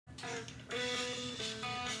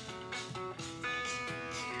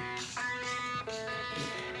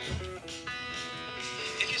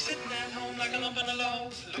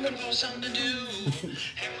looking for something to do.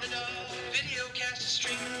 Hair of the Dog Videocast is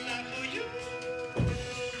streaming live for you.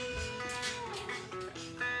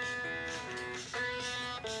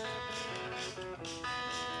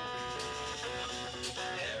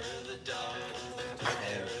 Hair of the dog,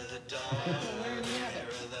 hair of the dog, Where do you have hair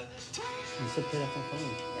it? of the You still play off my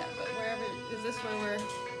phone. Yeah, but wherever, is this where we're...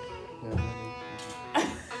 Yeah,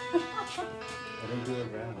 I didn't do it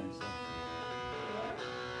around myself.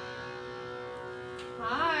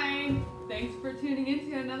 Hi! Thanks for tuning in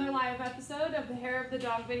to another live episode of the Hair of the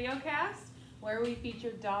Dog Videocast, where we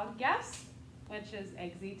feature dog guests, which is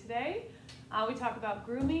Egzy today. We talk about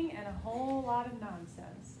grooming and a whole lot of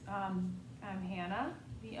nonsense. I'm Hannah,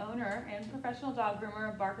 the owner and professional dog groomer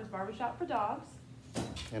of Barkers Barbershop for Dogs,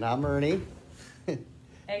 And I'm Ernie.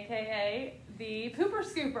 aka the Pooper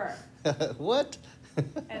Scooper. What?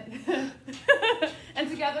 And, and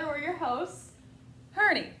together we're your hosts,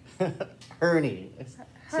 Herney. Herney.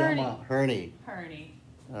 Herney. Herney. Herney.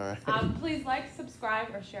 All right. Please like,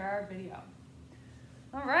 subscribe, or share our video.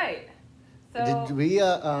 All right. So Did we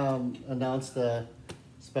announce the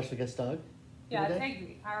special guest dog? yeah,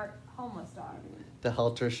 today? Egzy, our homeless dog. The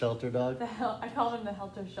Helter Shelter dog? I call him the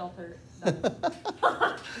Helter Shelter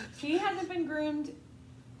dog. He hasn't been groomed.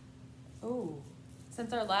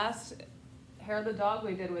 Since our last Hair of the Dog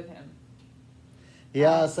we did with him.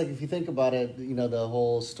 Yeah, it's like if you think about it, you know, the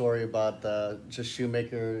whole story about the just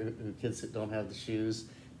shoemaker who kids that don't have the shoes.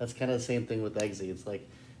 That's kind of the same thing with Egzy. It's like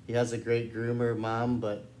he has a great groomer mom,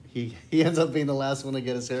 but he ends up being the last one to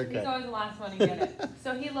get his haircut. He's always the last one to get it.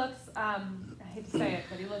 So he looks, I hate to say it,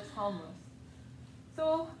 but he looks homeless.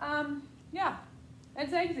 So, yeah,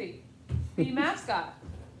 it's Egzy, the mascot.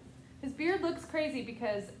 His beard looks crazy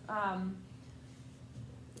because,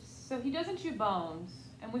 so he doesn't chew bones,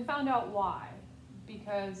 and we found out why.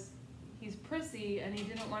 Because he's prissy and he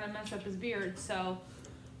didn't want to mess up his beard, so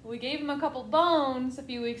we gave him a couple bones a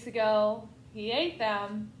few weeks ago. He ate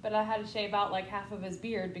them, but I had to shave out like half of his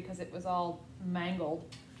beard because it was all mangled.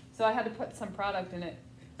 So I had to put some product in it.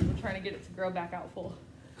 We're trying to get it to grow back out full.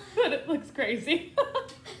 But it looks crazy.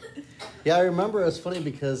 Yeah, I remember it was funny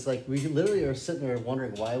because like we literally are sitting there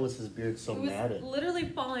wondering why was his beard so It was matted. literally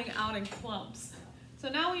falling out in clumps. So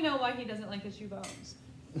now we know why he doesn't like to chew bones.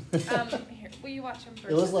 Here, will you watch him first?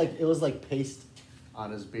 It was like paste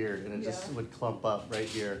on his beard, and it just would clump up right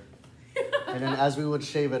here. And then as we would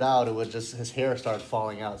shave it out, it would just his hair started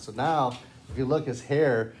falling out. So now, if you look, his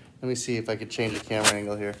hair. Let me see if I could change the camera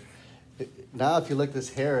angle here. Now, if you look,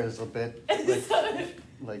 this hair is a bit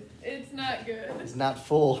like it's not good. it's not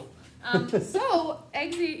full. So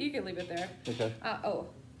Egzy, you can leave it there. Okay.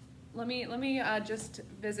 Let me just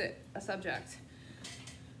visit a subject.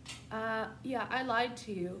 Yeah, I lied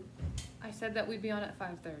to you. I said that we'd be on at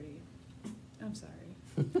 5:30. I'm sorry.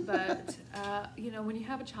 But, you know, when you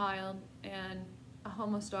have a child and a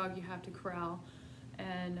homeless dog, you have to corral.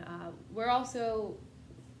 And we're also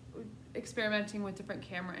experimenting with different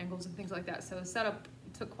camera angles and things like that. So the setup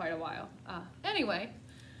took quite a while. Anyway,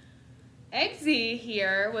 Egzy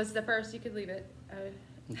here was the first. You could leave it.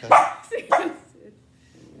 Okay.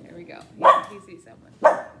 There we go. He sees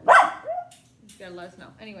someone. He's gotta let us know.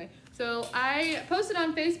 Anyway, so I posted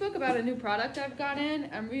on Facebook about a new product I've got in.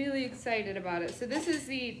 I'm really excited about it. So this is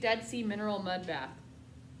the Dead Sea Mineral Mud Bath.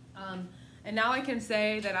 And now I can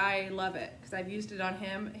say that I love it because I've used it on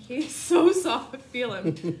him. He's so soft. Feel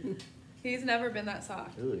him. He's never been that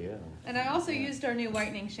soft. Ooh, yeah. And I also used our new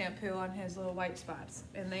whitening shampoo on his little white spots.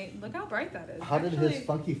 And they look how bright that is. How did Actually, his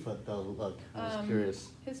funky foot though look? I was curious.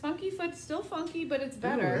 His funky foot's still funky, but it's Ooh,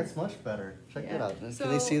 better. that's much better. Check Yeah. that out. Can So-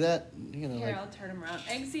 they see that? You know, Here, like, I'll turn him around.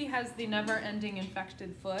 Egzy has the never-ending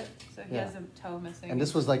infected foot, so he Yeah. has a toe missing. and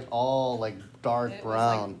this was like all like dark It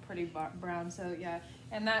brown. was like pretty brown, so yeah.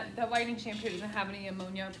 And the whitening shampoo doesn't have any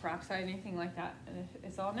ammonia, peroxide, anything like that. And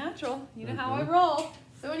it's all natural. You know how I roll.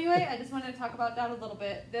 So anyway, I just wanted to talk about that a little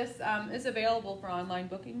bit. This is available for online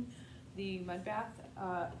booking. The mud bath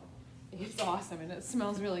is awesome, and it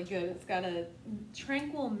smells really good. It's got a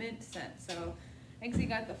tranquil mint scent, so Egzy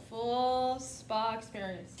got the full spa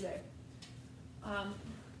experience today.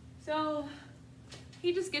 So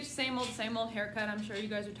he just gets same old haircut. I'm sure you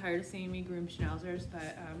guys are tired of seeing me groom schnauzers,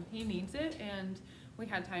 but he needs it, and we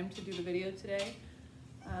had time to do the video today.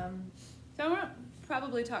 So I won't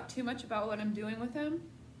probably talk too much about what I'm doing with him.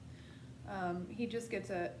 He just gets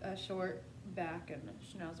a short back and a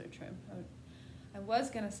schnauzer trim. I was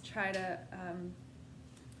gonna try to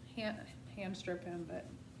hand strip him, but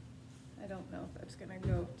I don't know if that's gonna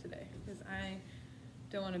go today because I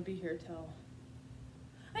don't want to be here till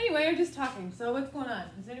Anyway, I'm just talking. So what's going on?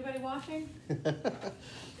 Is anybody watching?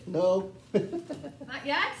 No. Not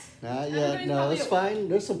yet? Not yet. Everybody's No, probably it's at fine. work.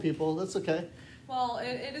 There's some people. That's okay. Well,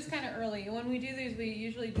 it is kind of early. When we do these, we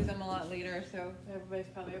usually do them a lot later, so everybody's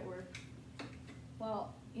probably at work.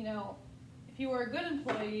 Well, you know, if you were a good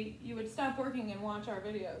employee, you would stop working and watch our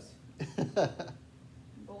videos. But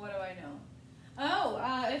what do I know? Oh,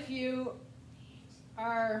 if you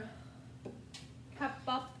are kept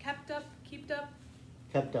up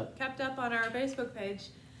on our Facebook page,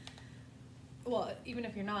 well, even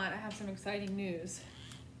if you're not, I have some exciting news.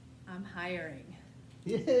 I'm hiring.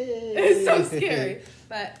 Yay! It's so scary,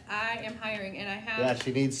 but I am hiring, and I have. Yeah,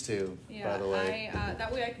 she needs to. Yeah, by the way.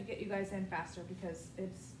 that way I could get you guys in faster because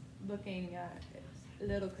it's looking it's a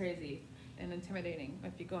little crazy and intimidating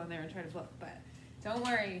if you go in there and try to book. But don't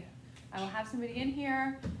worry, I will have somebody in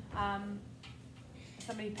here,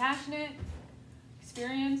 somebody passionate,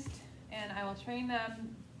 experienced, and I will train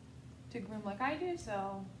them to groom like I do.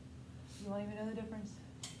 So you won't even know the difference.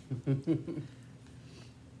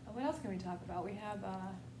 What else can we talk about? We have,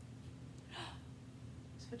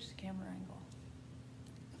 switch the camera angle.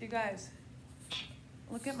 You guys,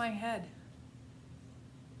 look at my head.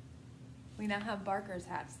 We now have Barkers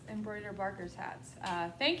hats, embroidered Barkers hats.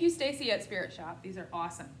 Thank you, Stacy at Spirit Shop. These are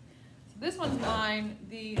awesome. So this one's mine.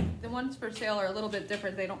 The ones for sale are a little bit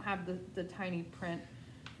different. They don't have the tiny print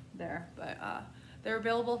there, but they're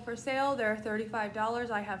available for sale. They're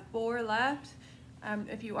 $35. I have 4 left.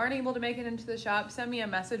 If you aren't able to make it into the shop, send me a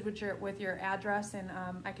message with your address, and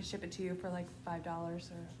I can ship it to you for like $5 or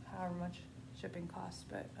however much shipping costs.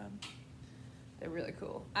 But they're really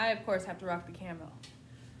cool. I of course have to rock the camo.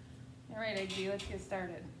 All right, Egzy, let's get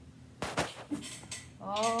started.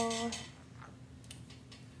 Oh.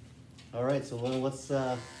 All right. So what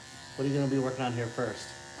are you gonna be working on here first?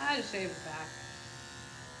 I just shave his back.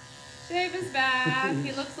 Shave his back.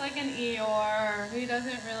 He looks like an Eeyore. He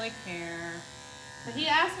doesn't really care. But he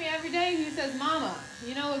asks me every day, he says, Mama,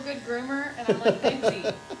 you know a good groomer? And I'm like,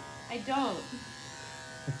 Egzy, I don't.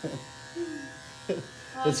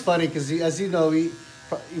 It's funny because, as you know, you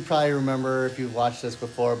probably remember if you've watched this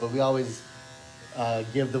before, but we always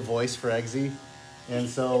give the voice for Egzy. And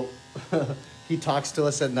so he talks to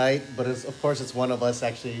us at night, but of course it's one of us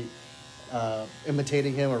actually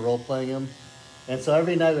imitating him or role-playing him. And so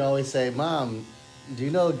every night we always say, Mom, do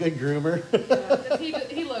you know a good groomer?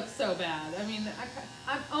 He looks so bad. I mean,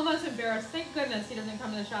 I'm almost embarrassed. Thank goodness he doesn't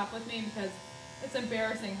come to the shop with me because it's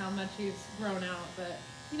embarrassing how much he's grown out. But,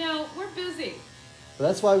 you know, we're busy. Well,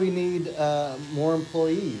 that's why we need more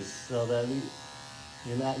employees so that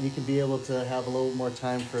you can be able to have a little more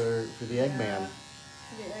time for the Eggman.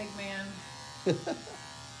 The Eggman.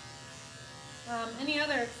 Any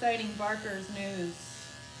other exciting Barkers news?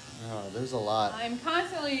 Oh, there's a lot. I'm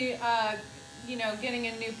constantly, getting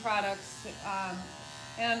in new products,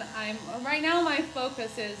 and right now my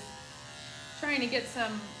focus is trying to get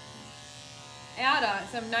some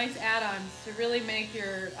nice add-ons to really make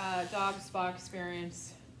your dog spa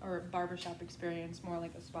experience or barbershop experience more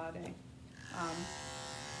like a spa day.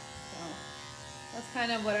 So that's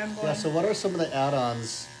kind of what I'm going. Yeah. So what are some of the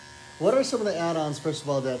add-ons? What are some of the add-ons, first of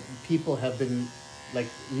all, that people have been like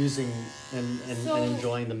using and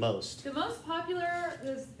enjoying the most? The most popular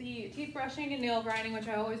is the teeth brushing and nail grinding, which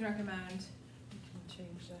I always recommend. You can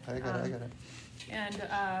change that. I got it. And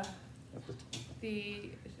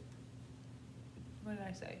what did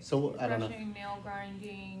I say? So I don't know. Brushing, nail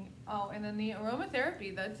grinding. Oh, and then the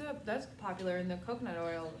aromatherapy. That's popular in the coconut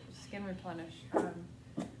oil skin replenish.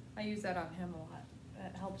 I use that on him a lot.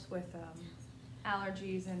 That helps with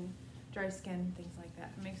allergies and dry skin, things like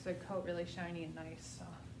that. It makes the coat really shiny and nice.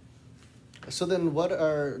 So then, what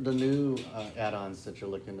are the new add-ons that you're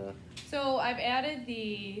looking to? So I've added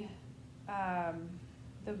the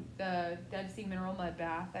Dead Sea Mineral Mud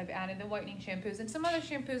Bath. I've added the whitening shampoos and some other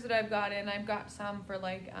shampoos that I've got in. I've got some for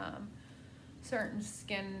like certain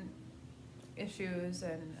skin issues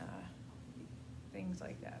and things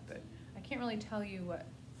like that. But I can't really tell you what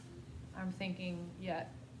I'm thinking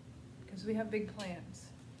yet because we have big plans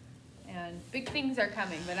and big things are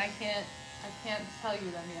coming. But I can't tell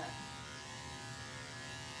you them yet.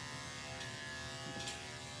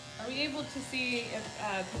 Are we able to see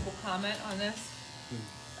if people comment on this?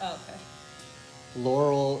 Oh, okay.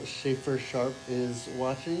 Laurel Schaefer Sharp is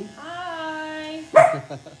watching. Hi.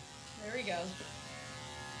 There we go.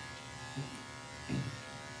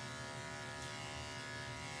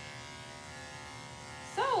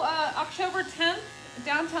 So October 10th,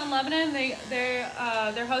 downtown Lebanon,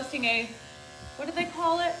 they're hosting a, what do they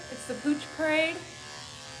call it? It's the Pooch Parade.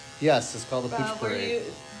 Yes, it's called the Pooch Parade.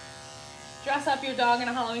 dress up your dog in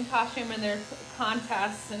a Halloween costume and there's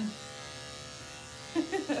contests and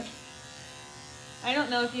I don't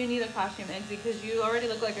know if you need a costume, Egzy, because you already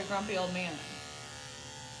look like a grumpy old man.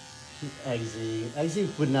 Egzy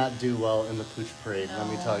would not do well in the Pooch Parade, let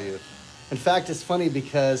me No. tell you. In fact, it's funny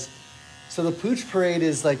because, so the Pooch Parade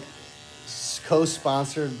is like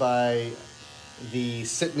co-sponsored by the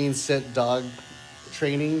Sit Means Sit dog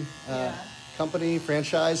training Yeah. company,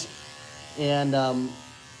 franchise. And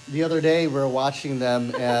the other day we were watching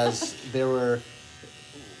them as they were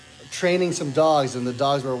training some dogs, and the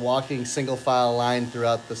dogs were walking single file line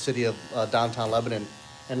throughout the city of downtown Lebanon.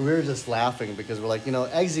 And we were just laughing because we're like,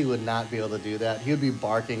 Egzy would not be able to do that. He would be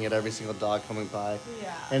barking at every single dog coming by.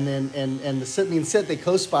 Yeah. And then and the Sit Means Sit, they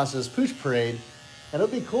co-sponsor this Pooch Parade. And it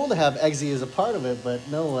would be cool to have Egzy as a part of it, but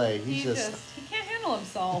no way. He can't handle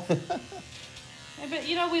himself.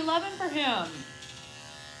 But we love him for him.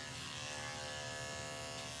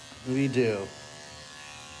 We do.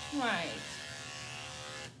 Right.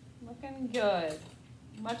 Looking good.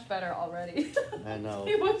 Much better already. I know.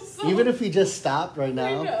 He was so... Even if he just stopped right I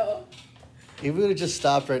now, know. even if he just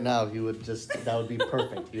stopped right now, that would be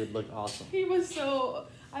perfect. He would look awesome. He was so...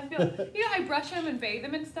 I feel... I brush him and bathe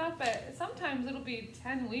him and stuff, but sometimes it'll be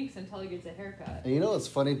 10 weeks until he gets a haircut. And what's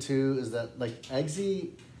funny too is that like Egzy,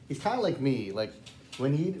 he's kind of like me. Like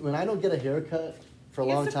when I don't get a haircut for a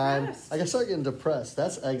He long gets time, depressed. I start getting depressed.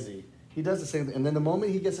 That's Egzy. He does the same thing. And then the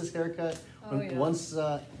moment he gets his haircut, once He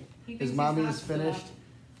thinks his he's mommy hot is finished, stuff.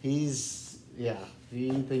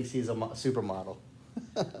 he thinks he's a supermodel.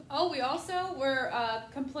 Oh, we're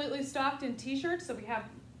completely stocked in t-shirts, so we have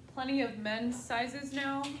plenty of men's sizes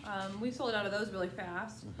now. We sold out of those really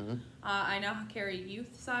fast. Mm-hmm. I now carry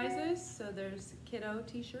youth sizes, so there's kiddo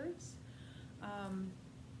t-shirts.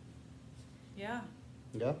 Yeah.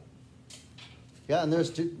 Yeah. Yeah, and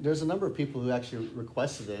there's a number of people who actually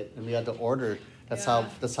requested it, and we had to order. That's Yeah.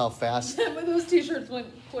 how fast. But those t-shirts went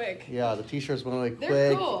quick. Yeah, the t-shirts went away They're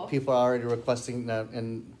quick. cool. People are already requesting that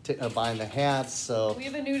and buying the hats. So We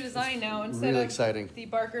have a new design now. Instead really of exciting. the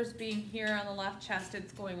Barkers being here on the left chest,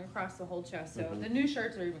 it's going across the whole chest. So Mhm. the new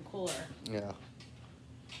shirts are even cooler. Yeah.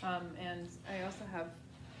 And I also have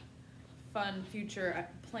fun future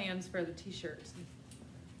plans for the t-shirts.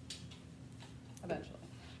 Eventually.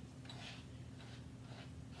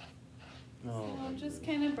 Oh, So I'm just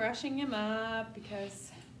kind of brushing him up because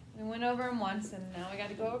we went over him once and now we got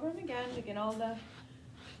to go over him again to get all the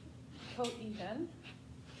coat even.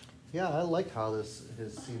 yeah, I like how this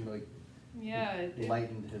has seemed like Yeah, it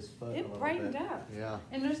lightened his foot a it little brightened bit. up. Yeah.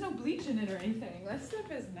 And there's no bleach in it or anything. That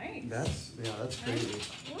stuff is nice. That's crazy.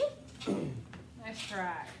 Whoop. Nice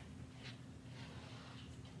try.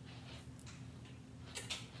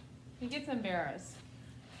 He gets embarrassed.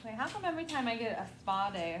 Wait, how come every time I get a spa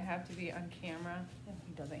day, I have to be on camera? No,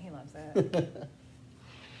 he doesn't. He loves it.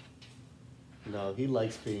 No, he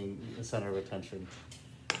likes being the center of attention.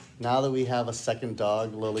 Now that we have a second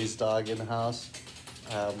dog, Lily's dog, in the house,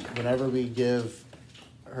 whenever we give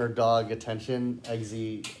her dog attention,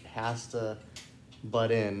 Egzy has to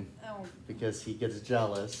butt in Oh, because he gets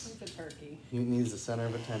jealous. he's a turkey. He needs the center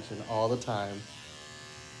of attention all the time.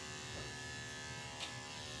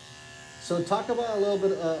 So talk about a little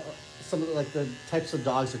bit some of the types of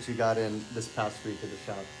dogs that you got in this past week at the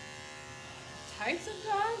shop. Types of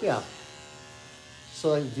dogs? Yeah. So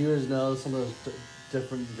like viewers know some of the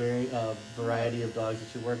different variety of dogs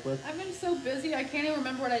that you work with. I've been so busy, I can't even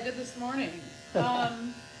remember what I did this morning.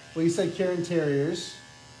 Well, you said Karen Terriers,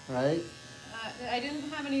 right? I didn't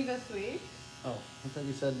have any this week. Oh, I thought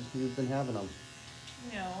you said you've been having them.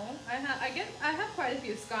 No, I have quite a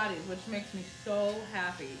few Scotties, which makes me so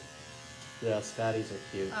happy. Yeah, Scotties are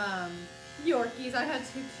cute. Yorkies. I had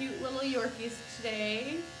 2 cute little Yorkies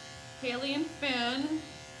today. Haley and Finn.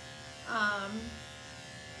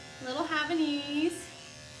 Little Havanese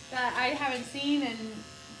that I haven't seen in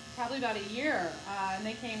probably about a year. And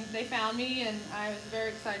they found me and I was very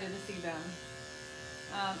excited to see them.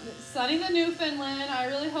 Sunny the Newfoundland. I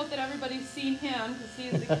really hope that everybody's seen him because he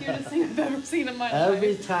is the cutest thing I've ever seen in my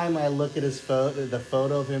Every life. time I look at his the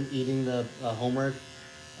photo of him eating the homework,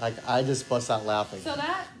 I just bust out laughing. So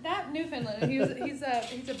that Newfoundland, he's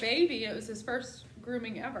a baby. It was his first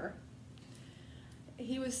grooming ever.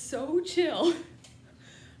 He was so chill.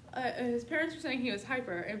 His parents were saying he was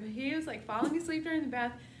hyper, and he was like falling asleep during the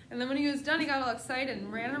bath. And then when he was done, he got all excited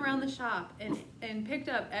and ran around the shop and picked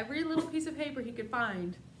up every little piece of paper he could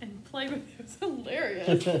find and played with it. It was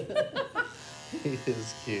hilarious. He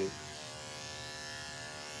is cute.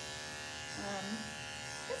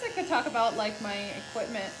 I guess I could talk about like my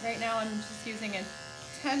equipment. Right now I'm just using a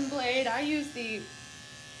 10 blade. I use the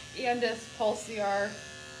Andis Pulsar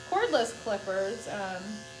cordless clippers,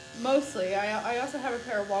 mostly. I also have a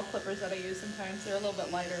pair of wall clippers that I use sometimes. They're a little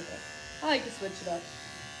bit lighter, but I like to switch it up.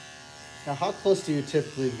 Now, how close do you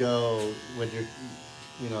typically go when you're,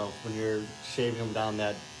 when you're shaving them down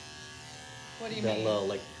that What do you that mean? low?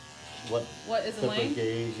 Like, what is the clipper length?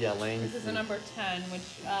 gauge? Yeah, length. This is a number 10, which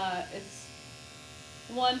it's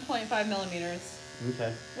 1.5 millimeters.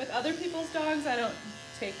 Okay. With other people's dogs, I don't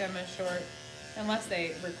take them as short unless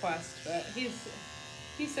they request, but he's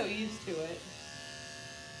so used to it.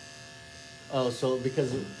 Oh, so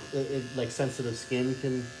because like sensitive skin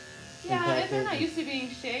can Yeah, impact if they're it? not used to being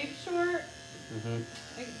shaved short, Mm-hmm.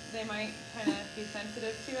 they might kind of be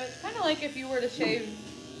sensitive to it. Kind of like if you were to shave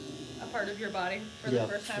a part of your body for the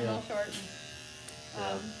first time real short.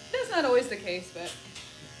 That's not always the case, but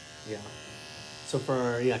Yeah. So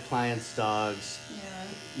for clients' dogs, yeah,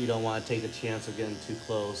 you don't want to take the chance of getting too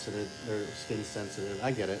close and they're skin sensitive.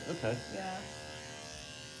 I get it. Okay. yeah.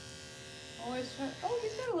 Always try. Oh,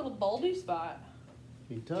 he's got a little baldy spot.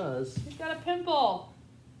 He does. He's got a pimple.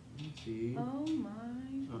 Let's see. Oh my.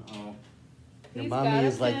 Uh-oh. He's got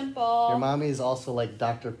a pimple. Your mommy is also like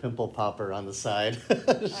Dr. Pimple Popper on the side.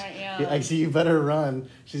 I am. I see. You better run.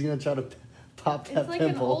 She's gonna try to pop that It's like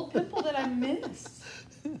pimple. an old pimple that I missed.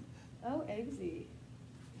 Oh, Egzy.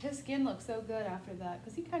 His skin looks so good after that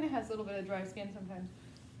because he kind of has a little bit of dry skin sometimes.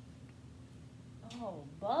 Oh,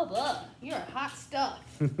 Bubba, you're hot stuff.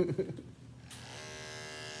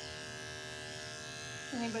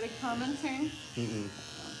 Anybody commenting? Mm-mm.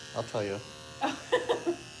 I'll tell you.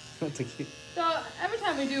 That's a cute. So every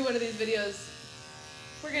time we do one of these videos,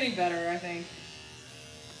 we're getting better, I think.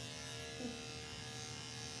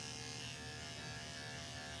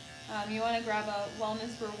 You want to grab a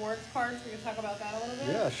wellness rewards card so we can talk about that a little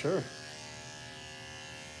bit? Yeah, sure.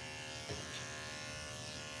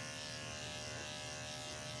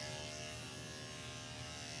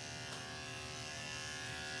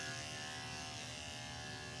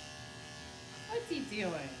 What's he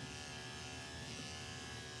doing?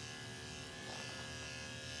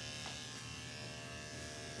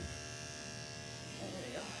 There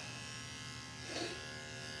we go.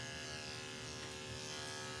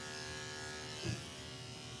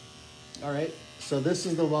 All right. So this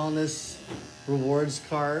is the wellness rewards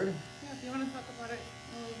card. Yeah, if you want to talk about it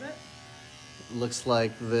a little bit. Looks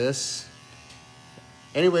like this.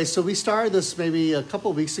 Anyway, so we started this maybe a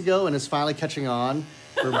couple weeks ago, and it's finally catching on.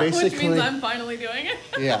 We're basically, Which means I'm finally doing it.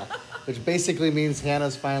 yeah, which basically means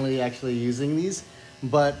Hannah's finally actually using these.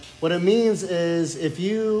 But what it means is if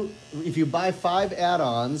you buy 5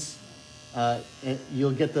 add-ons,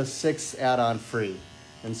 you'll get the 6th add-on free.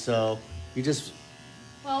 And so you just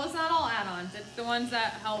Well, it's not all add-ons. It's the ones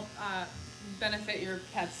that help benefit your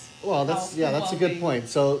pets. well, that's a good point.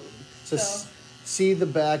 So see the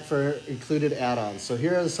back for included add-ons. So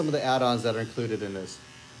here are some of the add-ons that are included in this.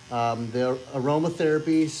 The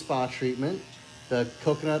aromatherapy spa treatment, the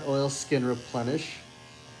coconut oil skin replenish,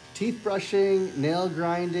 teeth brushing, nail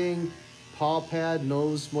grinding, paw pad,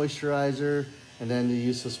 nose moisturizer, and then the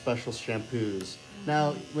use of special shampoos.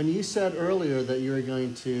 Now, when you said earlier that you were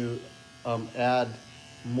going to add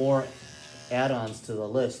more add-ons to the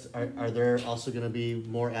list, are there also going to be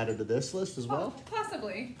more added to this list as well?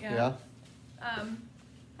 Possibly, yeah. Yeah?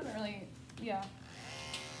 Haven't really, yeah.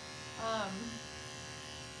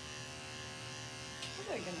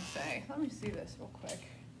 What was I gonna say? Let me see this real quick.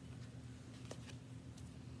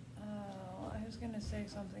 Oh, I was gonna say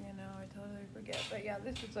something and now I totally forget. But yeah,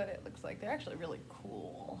 this is what it looks like. They're actually really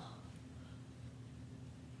cool.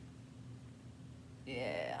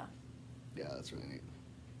 Yeah. Yeah, that's really neat.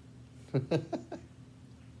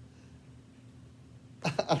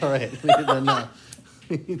 All right. Then,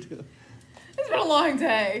 It's been a long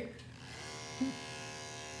day.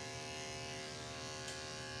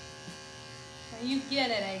 You get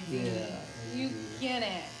it, Egzy. Yeah. You get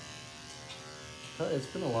it. It's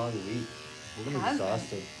been a long week. We're gonna be Has been.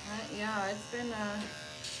 exhausted. Yeah, it's been a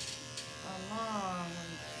long.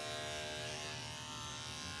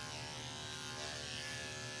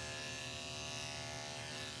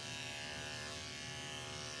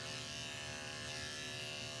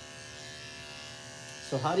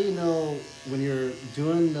 So how do you know when you're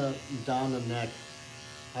doing the down the neck?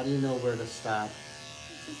 How do you know where to stop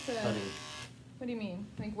cutting? What do you mean?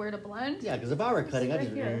 Like where to blend? Yeah, because if I were cutting, I'd right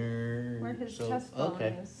just here, where his chest bone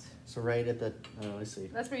is. So right at the I see.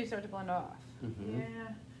 That's where you start to blend off. Mhm.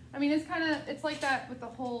 Yeah. I mean, it's like that with the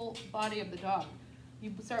whole body of the dog.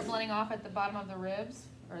 You start blending off at the bottom of the ribs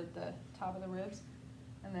or at the top of the ribs,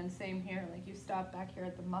 and then same here. Like you stop back here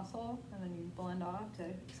at the muscle, and then you blend off to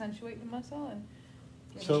accentuate the muscle and.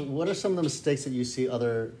 So what are some of the mistakes that you see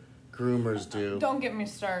other groomers do. Don't get me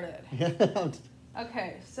started.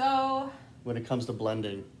 Okay, so When it comes to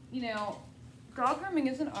blending. you know, dog grooming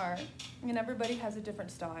is an art, and everybody has a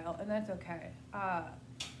different style, and that's okay. I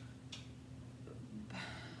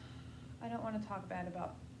don't want to talk bad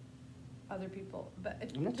about other people,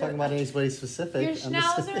 but I'm not talking about anybody specific. Your I'm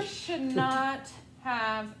just schnauzer should not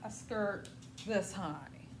have a skirt this high.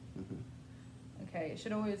 Okay, it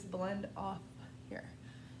should always blend off here.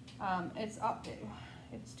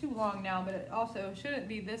 It's too long now, but it also shouldn't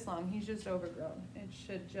be this long. He's just overgrown. It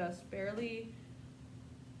should just barely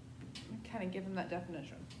kind of give him that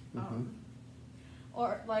definition.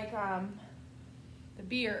 Or like the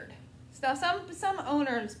beard. Now some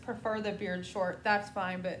owners prefer the beard short. That's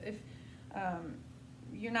fine, but if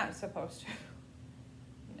you're not supposed to,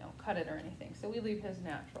 cut it or anything. So we leave his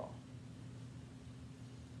natural.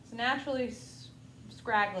 It's naturally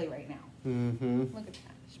scraggly right now. Look at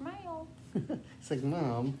that. Smile. It's like,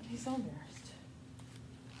 Mom. He's so embarrassed.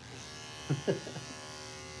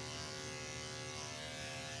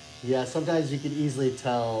 Yeah, sometimes you can easily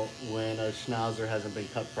tell when a schnauzer hasn't been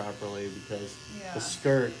cut properly because the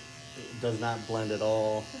skirt does not blend at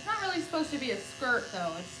all. It's not really supposed to be a skirt,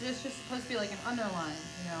 though. It's just supposed to be like an underline,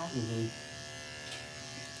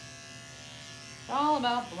 It's all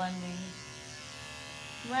about blending,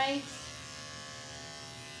 right?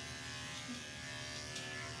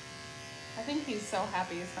 I think he's so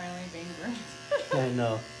happy he's finally being groomed. I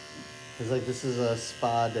know. It's like, this is a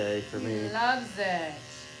spa day for me. He loves it.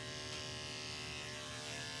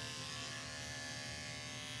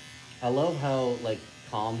 I love how, like,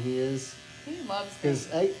 calm he is. He loves it. Because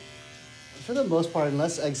for the most part,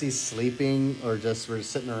 unless Egzy's sleeping or just we're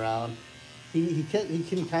sitting around, he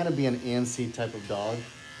can kind of be an antsy type of dog.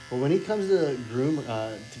 But when he comes to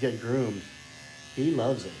get groomed, he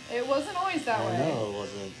loves it. It wasn't always that way. I know it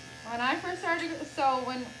wasn't. When I first started,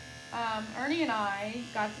 when Ernie and I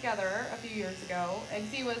got together a few years ago,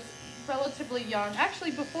 Egzy was relatively young.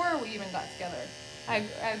 Actually, before we even got together, I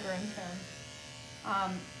groomed him.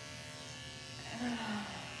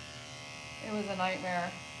 It was a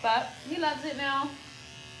nightmare, but he loves it now.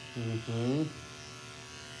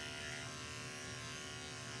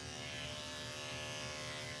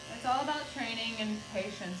 It's all about training and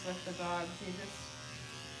patience with the dogs. You just,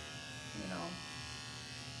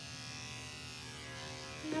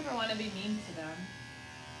 you never want to be mean to them.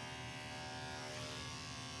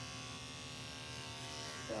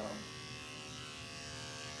 So.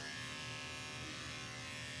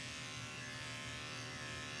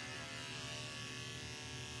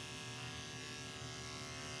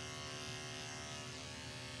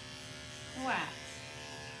 Wax.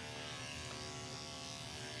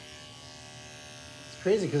 It's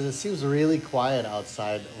crazy because it seems really quiet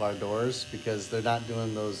outside of our doors because they're not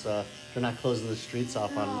doing those, they're not closing the streets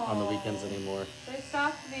off on the weekends anymore. They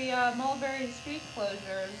stopped the Mulberry street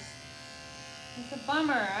closures. It's a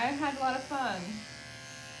bummer. I had a lot of fun.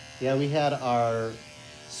 Yeah, we had our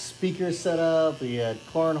speakers set up, we had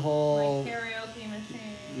cornhole. Like karaoke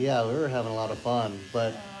machine. Yeah, we were having a lot of fun,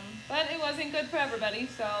 but it wasn't good for everybody,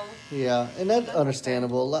 so. Yeah, and that's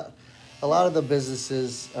understandable. A lot of the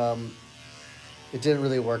businesses, it didn't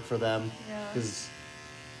really work for them because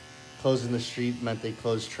closing the street meant they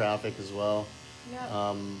closed traffic as well,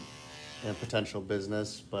 and potential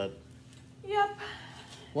business. But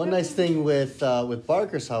one nice thing with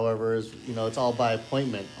Barkers, however, is it's all by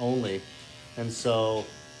appointment only, and so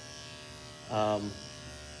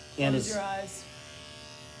Close your eyes.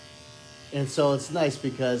 And so it's nice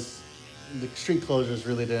because the street closures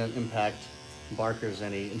really didn't impact Barkers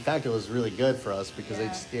any. In fact, it was really good for us because they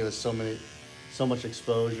just gave us so much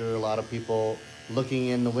exposure. A lot of people looking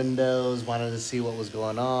in the windows, wanted to see what was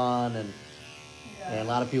going on, and a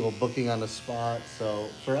lot of people booking on the spot. So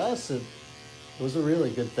for us, it was a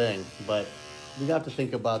really good thing. But we got to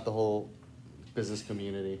think about the whole business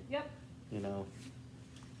community. Yep.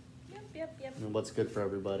 Yep. And what's good for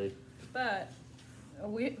everybody. But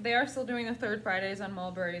they are still doing the third Fridays on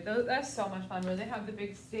Mulberry. That's so much fun where they have the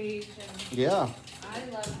big stage and I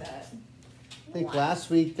love that. I think last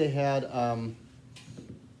week they had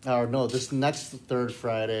this next third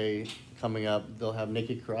Friday coming up they'll have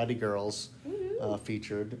naked karate girls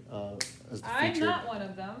featured as the I'm featured. not one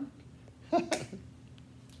of them.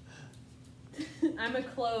 I'm a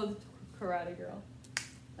clothed karate girl.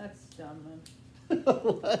 That's dumb, man.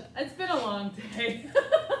 What? It's been a long day.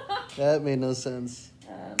 That made no sense.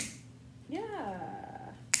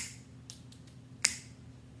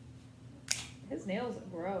 His nails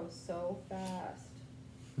grow so fast.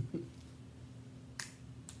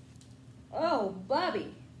 Oh,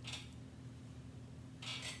 Bobby.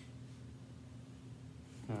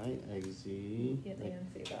 Hi, Egzy. Get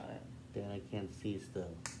antsy about it. Dad, I can't see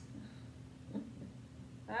still.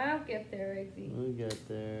 I'll get there, Egzy. We'll get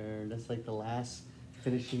there. That's like the last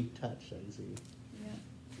finishing touch, Egzy. Yeah.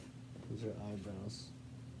 Those are eyebrows.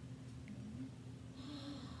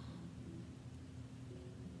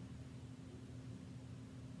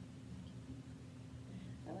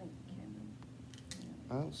 I like the camera.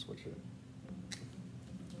 Yeah. I'll switch it.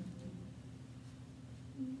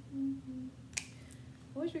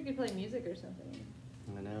 I wish we could play music or something.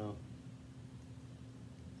 I know.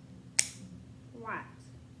 What?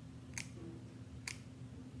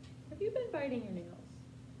 Have you been biting your nails?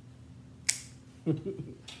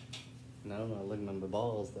 No, I'm not looking at my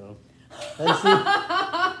balls though.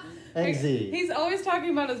 Egzy. Egzy. He's always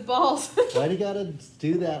talking about his balls. Why do you gotta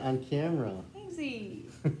do that on camera?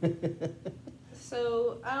 Egzy.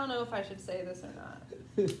 So, I don't know if I should say this or not,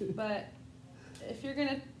 but if you're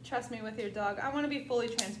gonna trust me with your dog, I want to be fully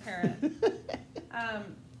transparent.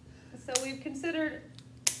 So we've considered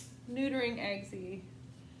neutering Egzy,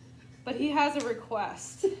 but he has a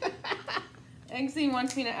request. Egzy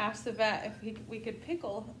wants me to ask the vet if we could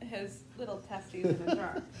pickle his little testes in a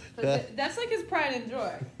jar. That's like his pride and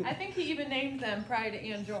joy. I think he even named them Pride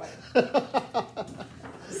and Joy.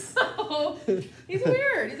 So he's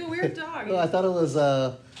weird. He's a weird dog. Oh, I thought it was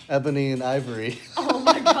Ebony and Ivory. Oh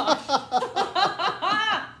my gosh.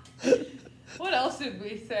 What else did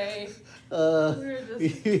we say?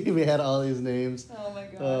 We had all these names. Oh my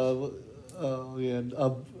gosh. Yeah,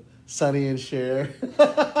 Sonny and Cher.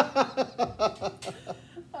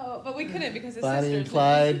 Oh, but we couldn't because his Bonnie sisters. and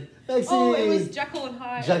Clyde. Oh, it was Jekyll and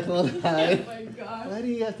Hyde. Jekyll and Hyde. Oh my gosh. Why do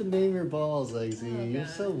you have to name your balls, Egzy? Oh, You're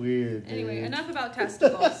God. so weird, dude. Anyway, enough about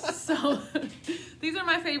testicles. So, these are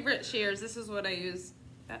my favorite shears. This is what I use.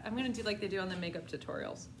 I'm going to do like they do on the makeup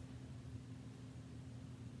tutorials.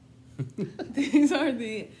 These are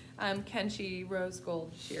the Kenshi rose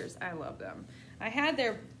gold shears. I love them. I had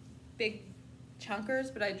their big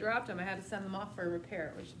chunkers, but I dropped them. I had to send them off for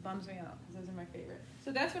repair, which bums me out because those are my favorite.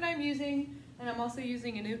 So that's what I'm using, and I'm also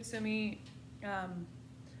using an Utsumi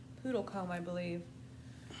poodle comb, I believe.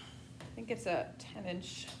 I think it's a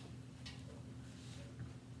 10-inch.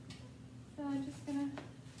 So I'm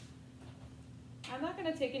not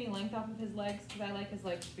gonna take any length off of his legs because I like his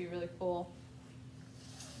legs to be really full.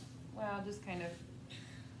 Well, I'll just kind of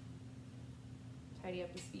tidy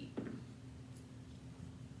up his feet. Do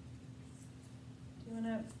you want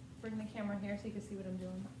to bring the camera here so you can see what I'm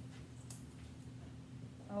doing?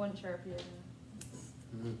 I wasn't sure if you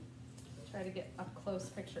were going to try to get up close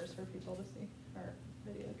pictures for people to see, or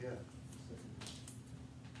videos. Yeah.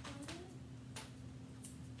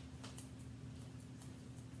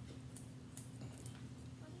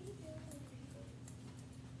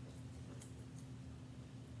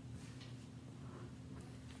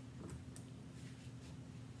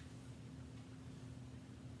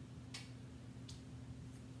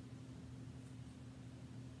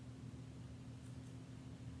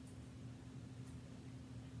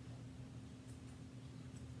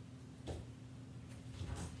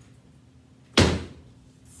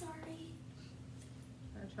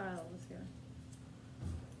 Our child is here.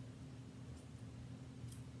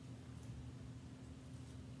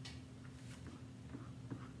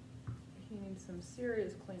 He needs some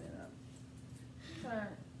serious cleaning up.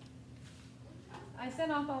 Sorry. I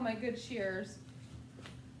sent off all my good shears,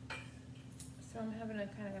 so I'm having to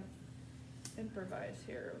kind of improvise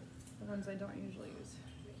here with the ones I don't usually use.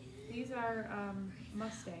 These are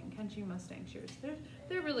Mustang, Kenshi Mustang shears.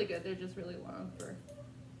 They're really good. They're just really long for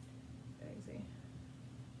Egzy.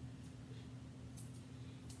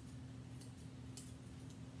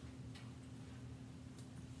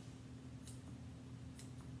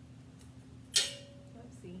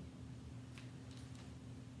 Let's see.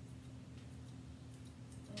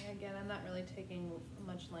 And again, I'm not really taking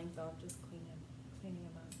much length off, just cleaning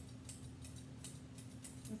them up.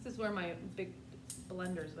 This is where my big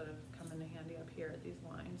blenders that have come in handy up here at these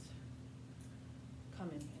lines. Come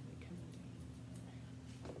in handy.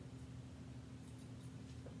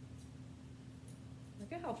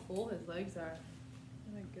 Look at how full his legs are.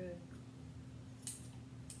 Isn't that good?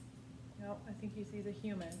 Nope, I think he sees a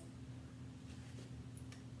human.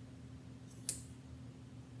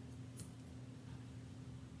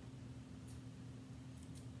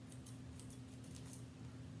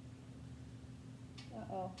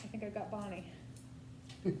 Uh-oh, I think I got Bonnie.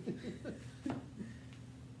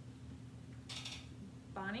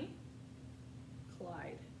 Bonnie?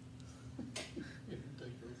 Clyde.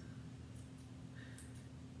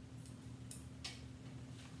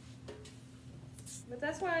 But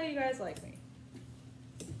that's why you guys like me.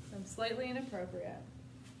 I'm slightly inappropriate.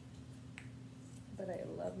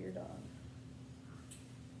 love your dog.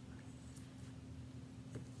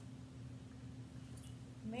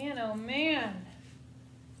 Man, oh man.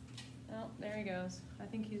 Oh, there he goes. I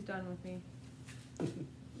think he's done with me.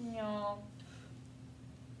 No.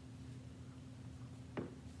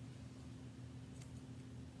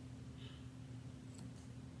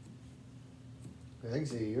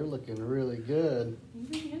 Egzy, you're looking really good.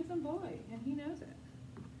 He's a handsome boy, and he knows it.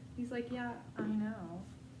 He's like, yeah, I know.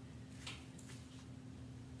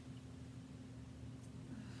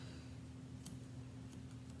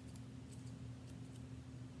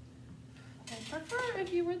 I prefer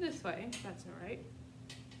if you were this way, if that's all right.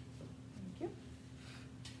 Thank you.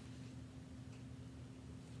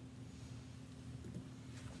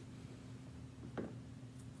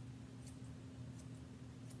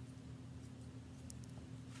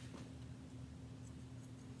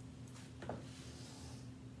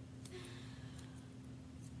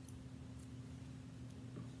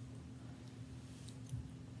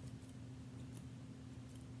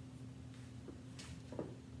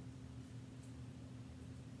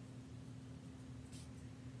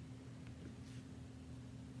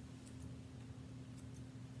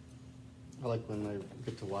 I like when I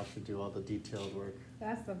get to watch you do all the detailed work.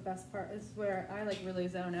 That's the best part. Is where I like really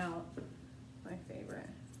zone out. My favorite.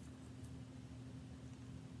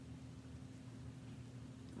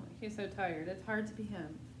 Oh, he's so tired. It's hard to be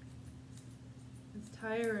him. It's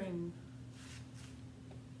tiring.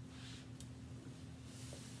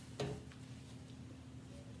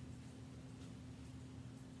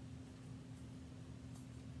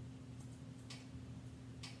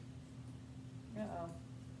 Uh-oh.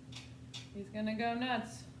 He's gonna go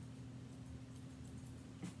nuts.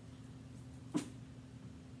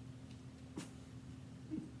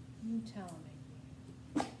 You tell me.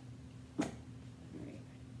 All right.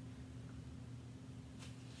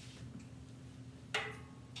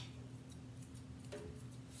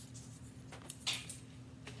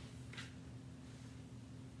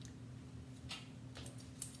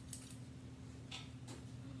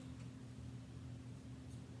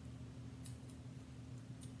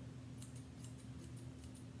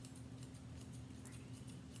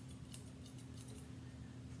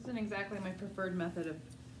 Isn't exactly my preferred method of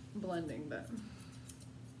blending, but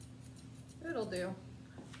it'll do.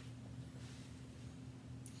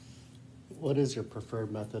 What is your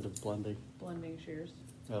preferred method of blending? Blending shears.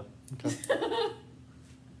 Oh, okay.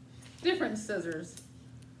 Different scissors.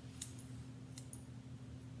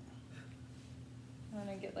 I want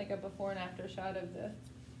to get like a before and after shot of the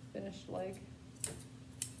finished leg.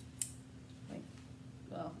 Like,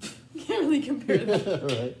 well, can't really compare them.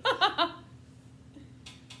 Right.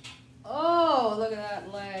 Oh, look at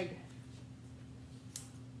that leg.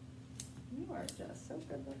 You are just so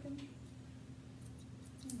good looking.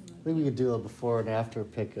 I think we could do a before and after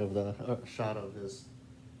pic of the shot of his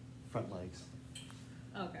front legs.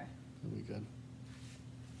 Okay. That'd be good.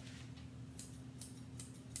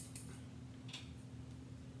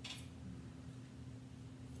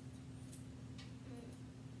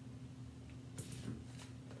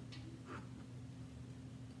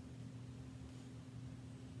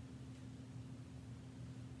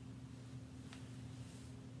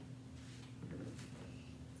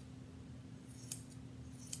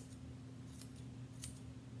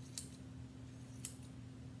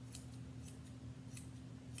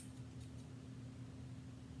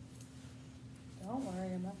 Don't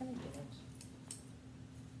worry, I'm not gonna get it.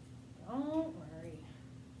 Don't worry.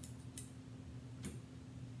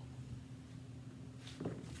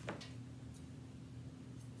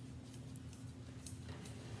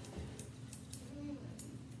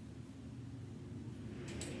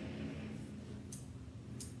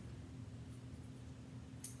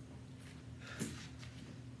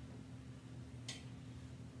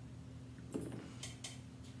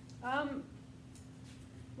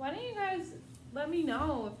 Why don't you guys let me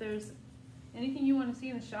know if there's anything you want to see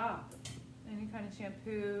in the shop, any kind of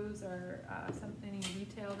shampoos or any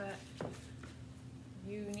retail that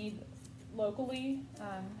you need locally.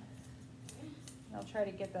 I'll try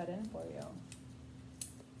to get that in for you.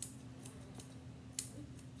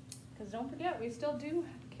 Because don't forget, we still do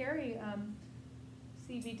carry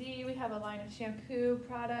CBD. We have a line of shampoo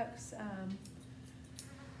products.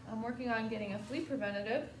 I'm working on getting a flea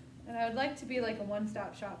preventative. And I would like to be like a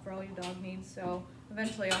one-stop shop for all your dog needs, so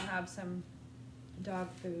eventually I'll have some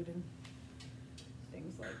dog food and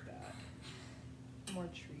things like that. More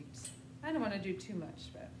treats. I don't want to do too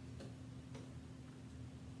much, but.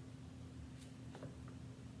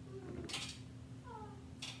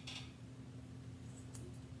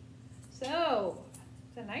 So,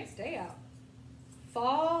 it's a nice day out.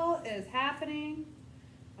 Fall is happening.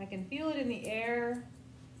 I can feel it in the air.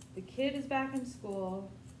 The kid is back in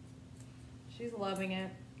school. She's loving it.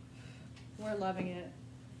 We're loving it.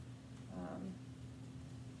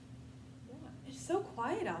 Yeah, it's so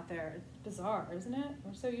quiet out there. It's bizarre, isn't it?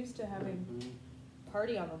 We're so used to having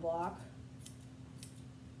party on the block.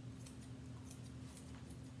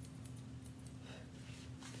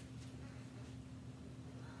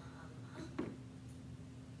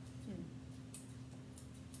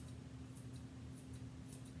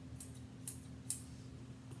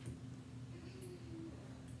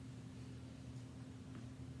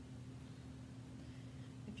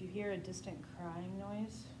 If you hear a distant crying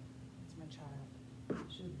noise, it's my child.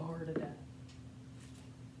 She's bored to death.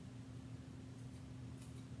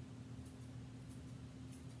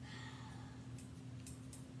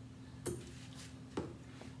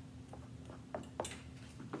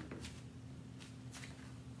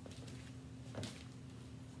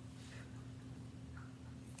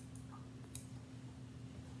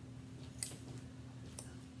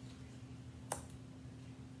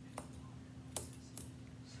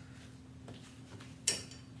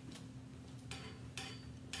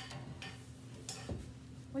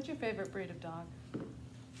 What's your favorite breed of dog?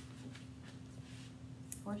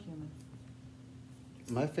 Or human?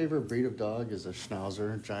 My favorite breed of dog is a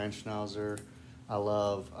schnauzer, giant schnauzer. I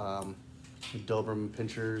love Doberman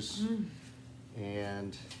pinchers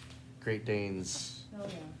and Great Danes. Oh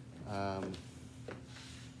yeah.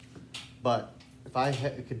 But if I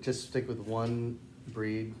could just stick with one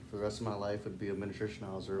breed for the rest of my life, it would be a miniature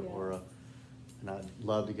schnauzer and I'd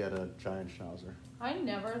love to get a giant schnauzer. I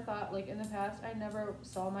never thought, like in the past, I never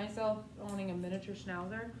saw myself owning a miniature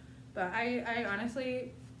schnauzer, but I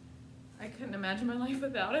honestly, I couldn't imagine my life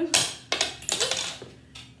without him.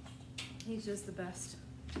 He's just the best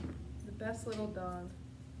little dog.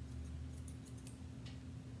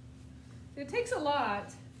 It takes a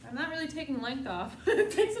lot. I'm not really taking length off.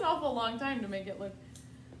 It takes an awful long time to make it look,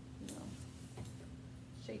 you know,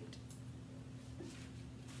 shaped.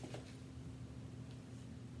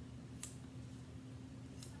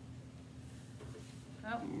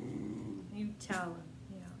 Oh, you tell him,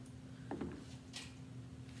 yeah.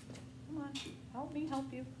 Come on, help me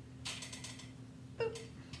help you. Boop.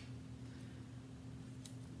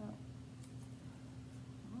 Oh.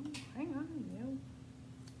 Oh, hang on, you.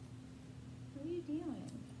 What are you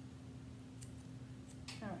doing?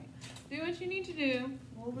 All right, do what you need to do.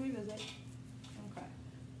 We'll revisit. Okay.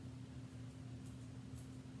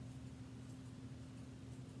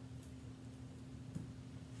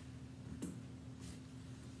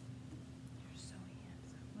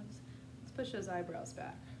 Let's push those eyebrows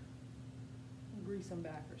back. Grease them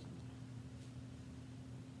back or something.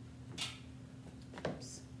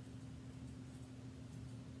 Oops.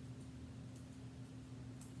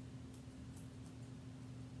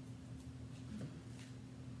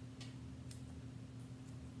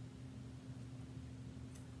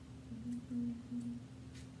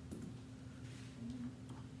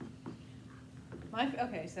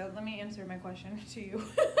 Okay, so let me answer my question to you.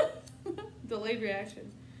 Delayed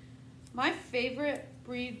reaction. My favorite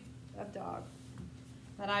breed of dog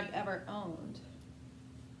that I've ever owned,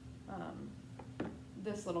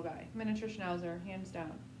 this little guy, miniature schnauzer, hands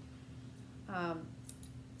down. I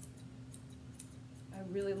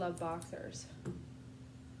really love boxers.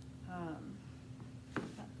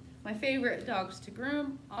 My favorite dogs to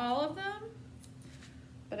groom, all of them,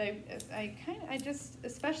 but I just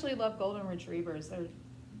especially love golden retrievers.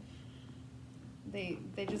 They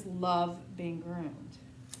just love being groomed.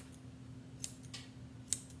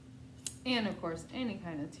 And of course, any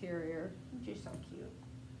kind of terrier, which is so cute.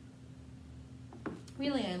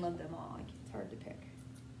 Really, I love them all. It's hard to pick.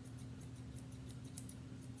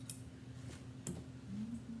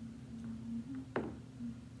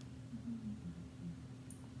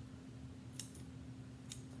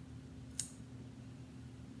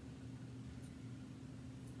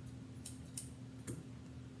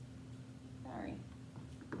 Sorry.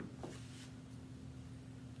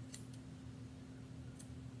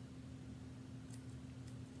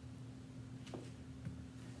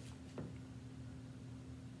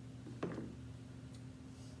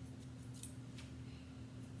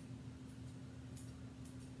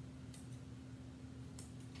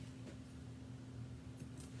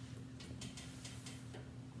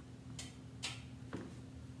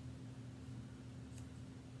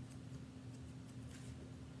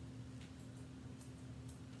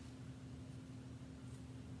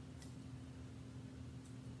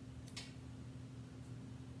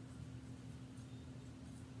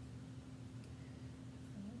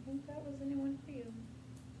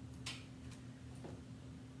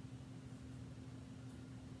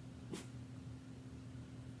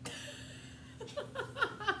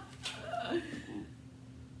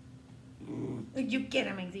 You get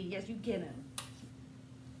him, Egzy. Yes, you get him.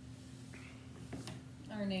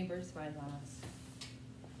 Our neighbor spies on us.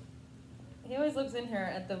 He always lives in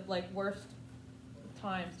here at the like worst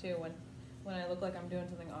times too, when I look like I'm doing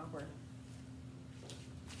something awkward.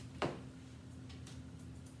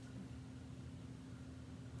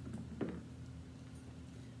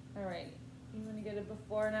 All right, you want to get a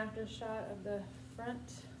before and after shot of the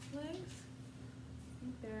front legs? I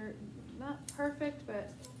think they're not perfect,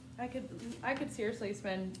 but I could seriously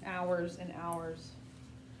spend hours and hours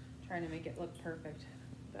trying to make it look perfect,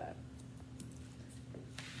 but.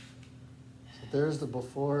 So there's the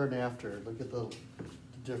before and after. Look at the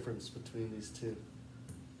difference between these two.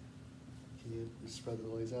 Can you spread the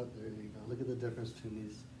legs out? There you go. Look at the difference between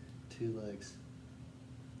these two legs.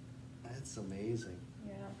 That's amazing.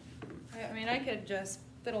 Yeah, I mean, I could just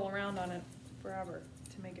fiddle around on it forever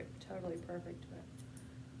to make it totally perfect, but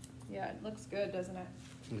yeah, it looks good, doesn't it?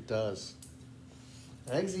 It does.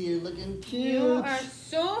 Egzy, you're looking cute. You are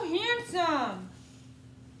so handsome.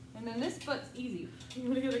 And then this foot's easy. You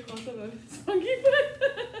want to get a close up of his funky foot?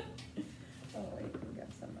 Oh wait, we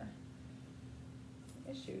got some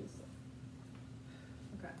issues.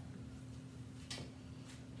 Okay.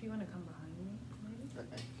 Do you want to come behind me, maybe? I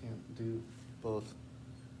can't do both.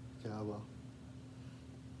 Yeah, well.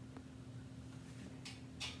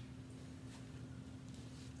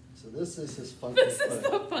 So this is his funky This foot. is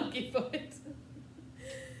the funky foot. There's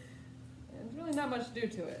really not much to do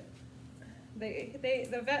to it.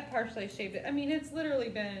 The vet partially shaved it. I mean, it's literally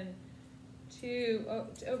been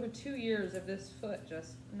over 2 years of this foot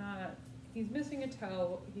just not. He's missing a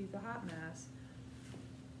toe. He's a hot mess.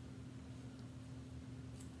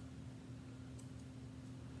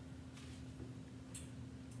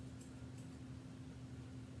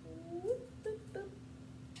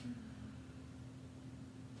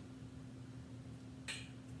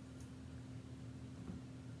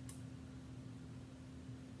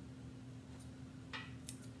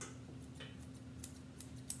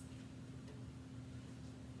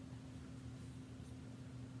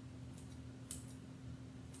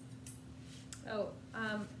 Oh,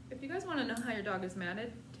 if you guys want to know how your dog is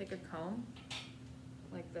matted, take a comb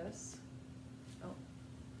like this. Oh.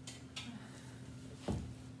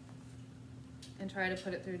 And try to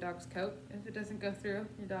put it through your dog's coat. If it doesn't go through,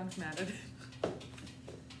 your dog's matted.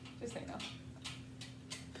 Just so you know.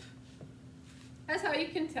 That's how you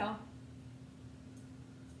can tell.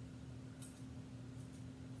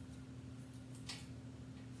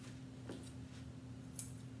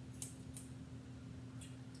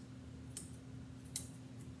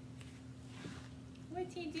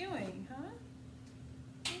 What's he doing, huh?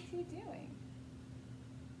 What's he doing?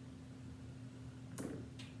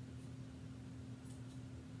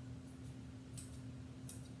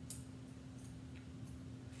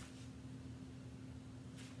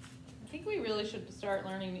 I think we really should start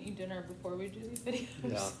learning to eat dinner before we do these videos.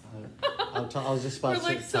 Yeah, I was just about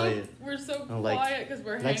to tell you. We're so I'm like, quiet because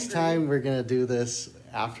we're next hangry. time we're gonna do this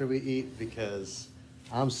after we eat because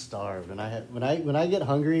I'm starved and when I get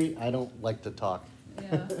hungry I don't like to talk.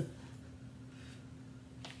 Yeah. The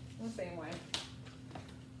same way.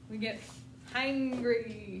 We get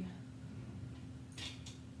hungry.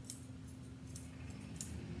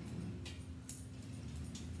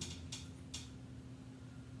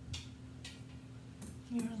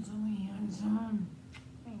 You're so handsome.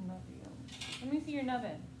 I love you. Let me see your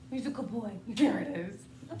nubbin. He's a good boy. There it is.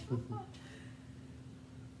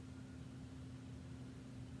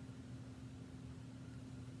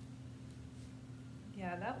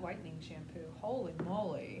 Yeah, that whitening shampoo, holy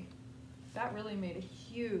moly. That really made a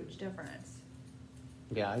huge difference.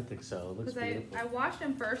 Yeah, I think so. It looks beautiful. I washed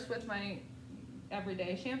him first with my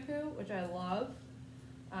everyday shampoo, which I love,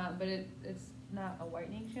 but it's not a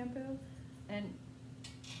whitening shampoo. And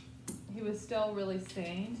he was still really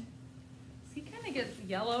stained. So he kind of gets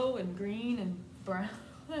yellow and green and brown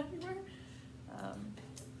everywhere.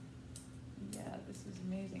 Yeah, this is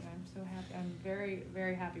amazing. I'm so happy. I'm very,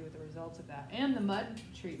 very happy with the results of that. And the mud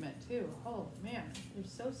treatment too. Oh man, they're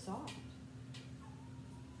so soft.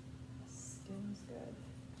 The skin's good.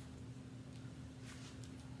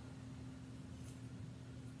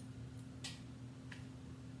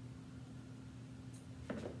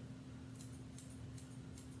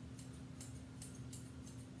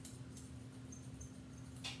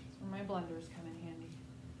 My blenders come in handy.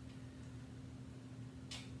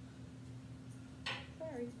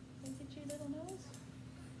 Sorry, look at your little nose.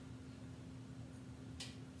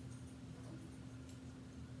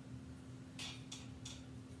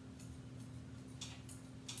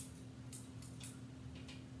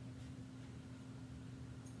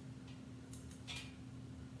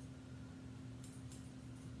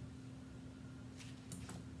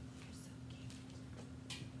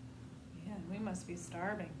 must be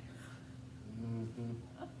starving. Mm-hmm.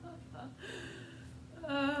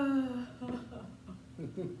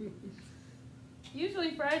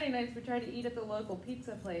 Usually Friday nights we try to eat at the local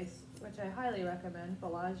pizza place, which I highly recommend.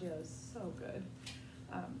 Bellagio is so good.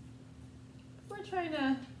 We're trying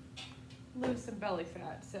to lose some belly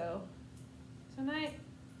fat, so tonight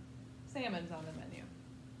salmon's on the menu.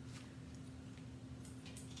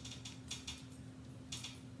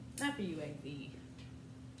 Not for you, Egzy.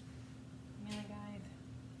 Yeah, guys.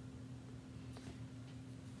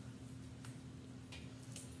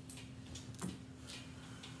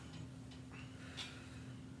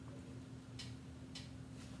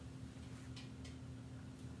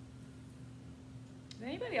 Is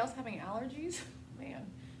anybody else having allergies? Man,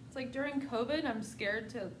 it's like during COVID, I'm scared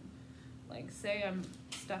to like say I'm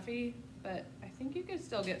stuffy, but I think you could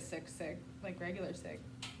still get sick, like regular sick.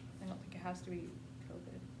 I don't think it has to be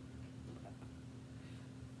COVID.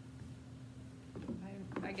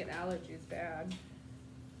 I get allergies bad.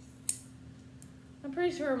 I'm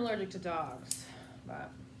pretty sure I'm allergic to dogs,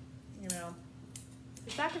 but you know,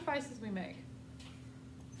 the sacrifices we make.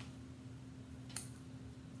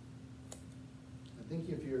 I think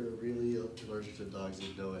if you're really allergic to dogs,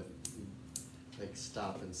 you know it. You, like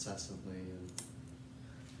stop incessantly and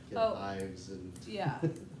get hives and. Yeah.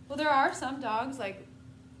 Well, there are some dogs like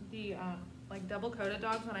the like double coated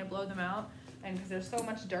dogs when I blow them out, and because there's so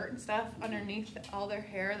much dirt and stuff underneath all their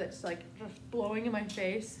hair that's like just blowing in my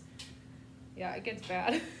face. Yeah, it gets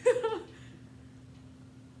bad.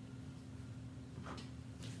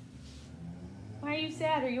 Why are you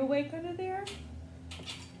sad? Are you awake under there?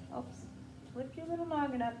 Oops. Lift your little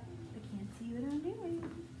noggin up. I can't see what I'm doing.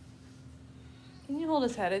 Can you hold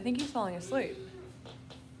his head? I think he's falling asleep.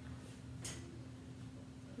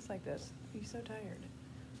 Just like this. He's so tired.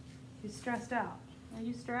 He's stressed out. Are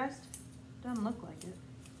you stressed? Doesn't look like it.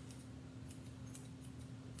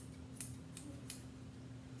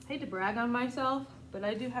 I hate to brag on myself, but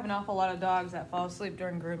I do have an awful lot of dogs that fall asleep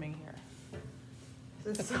during grooming here.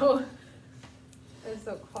 It's so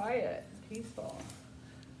quiet, peaceful.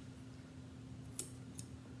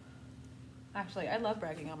 Actually, I love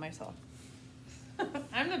bragging on myself.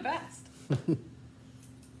 I'm the best. Let's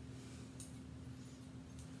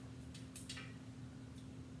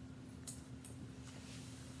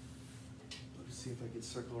see if I can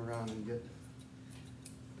circle around and get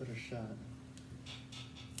a better shot.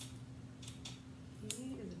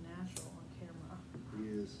 He is natural on camera. He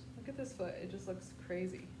is. Look at this foot. It just looks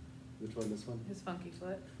crazy. Which one? This one? His funky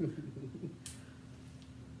foot.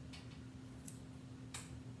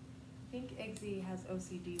 I think Egzy has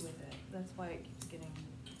OCD with it. That's why it keeps getting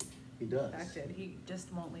He does. infected. He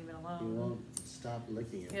just won't leave it alone. He won't stop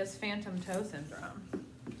licking it. He has phantom toe syndrome.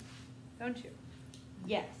 Don't you?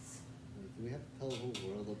 Yes. Do we have to tell the whole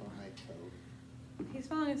world about my toe? He's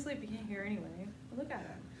falling asleep. You can't hear anyway. Look at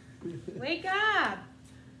him. Wake up!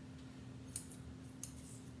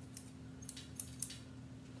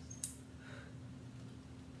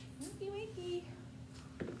 Wakey, wakey.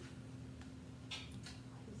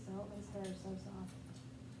 His hair is so soft.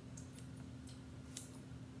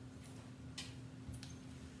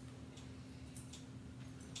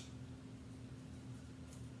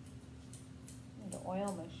 I need to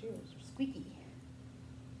oil my shoes. They're squeaky.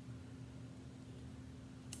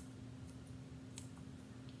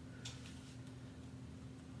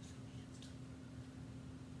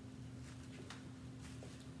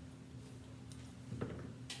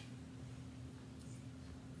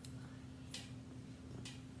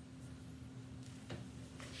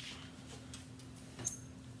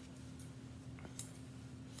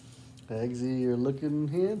 Egzy, you're looking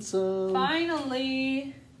handsome.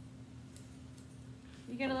 Finally!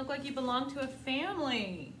 You're gonna look like you belong to a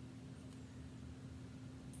family.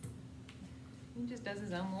 He just does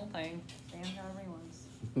his own little thing. Stands however he wants.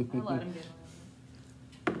 I let him get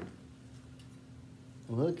around.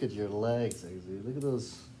 Look at your legs, Egzy. Look at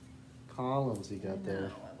those columns you got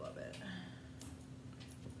there. I love it.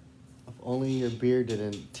 If only your beard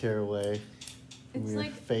didn't tear away from It's your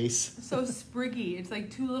like face. so spriggy. It's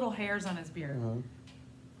like two little hairs on his beard. Uh-huh.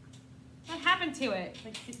 What happened to it?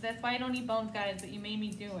 Like, that's why I don't eat bones, guys, but you made me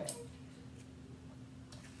do it.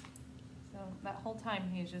 So that whole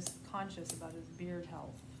time he's just conscious about his beard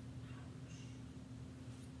health.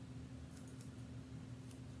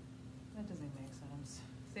 That doesn't make sense.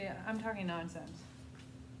 See, I'm talking nonsense.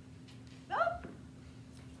 Oh!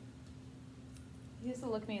 He has to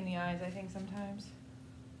look me in the eyes, I think, sometimes.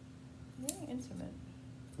 Very intimate.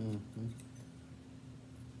 Mm-hmm.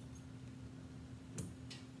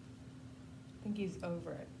 I think he's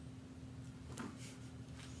over it.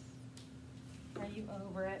 Are you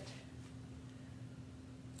over it?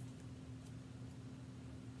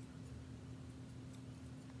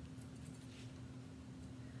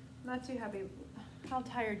 not too happy. How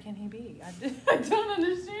tired can he be? I don't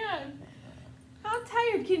understand. How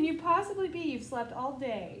tired can you possibly be? You've slept all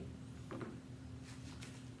day.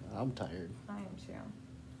 I'm tired. I am too.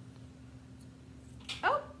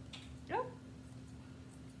 Oh! Oh!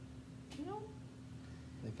 No.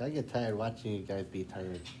 Like, I get tired watching you guys be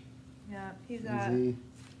tired. Yeah, he's Easy.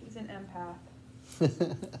 he's an empath.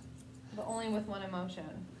 But only with one emotion.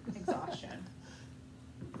 Exhaustion.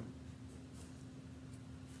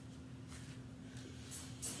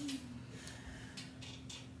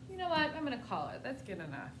 You know what? I'm gonna call it. That's good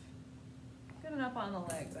enough. Good enough on the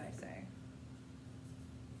legs, I say.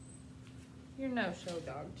 You're no show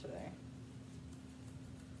dog today.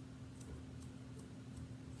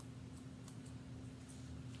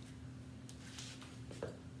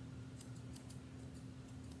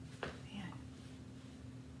 Man,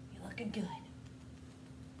 you're looking good.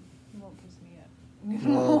 You won't kiss me yet.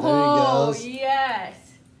 Oh, there he goes. Yes.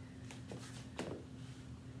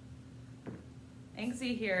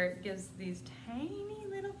 Egzy here gives these tiny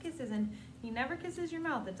little kisses, and he never kisses your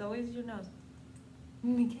mouth. It's always your nose.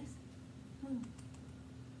 Let me kiss.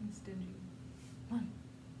 He's stingy.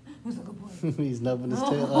 Who's a good boy? He's nubbing his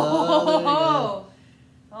tail. Oh, there you go.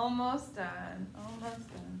 Almost done. Almost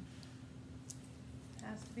done.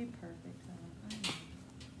 Has to be perfect. Huh? I know.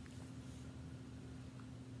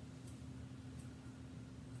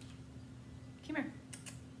 Come here.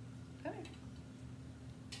 Come here.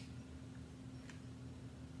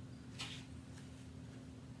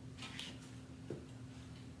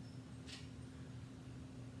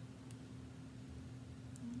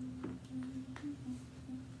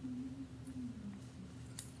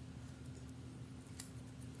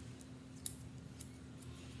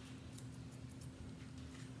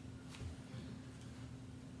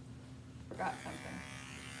 Forgot something.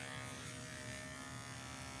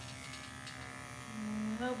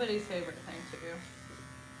 Nobody's favorite thing to do.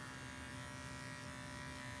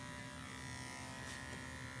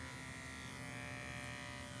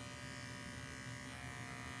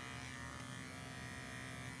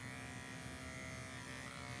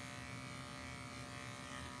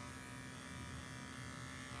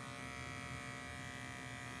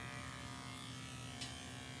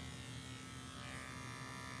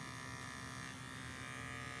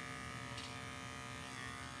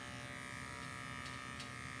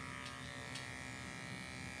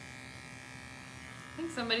 I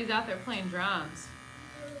think somebody's out there playing drums.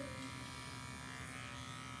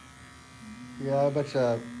 Yeah, I bet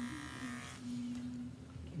you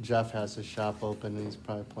Jeff has his shop open and he's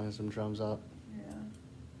probably playing some drums out. Yeah.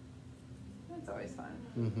 That's always fun.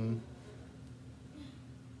 Mm-hmm.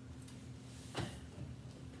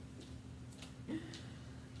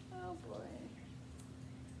 Oh boy.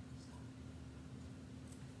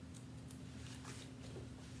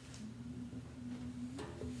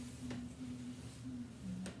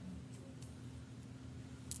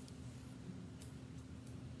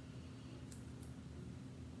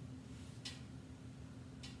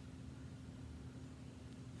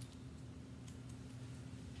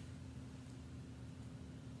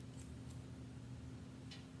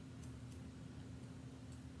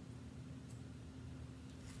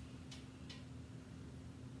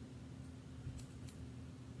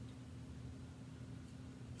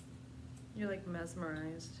 You're like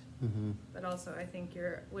mesmerized. Mm-hmm. But also, I think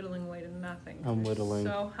you're whittling away to nothing. I'm You're whittling.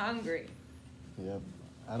 So hungry. Yep.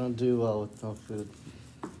 I don't do well with no food.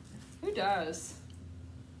 Who does?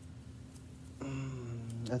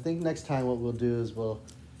 I think next time what we'll do is we'll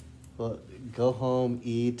go home,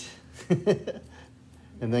 eat,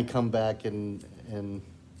 and then come back and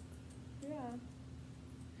Yeah.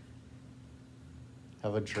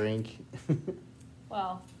 have a drink.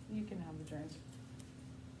 Well, you can have a drink.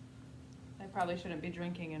 I probably shouldn't be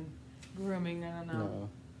drinking and grooming. I don't know. No.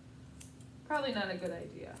 Probably not a good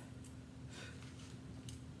idea.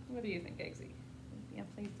 What do you think, Egzy? Yeah,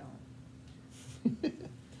 please don't.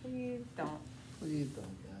 Please don't. Please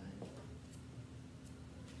don't, guys.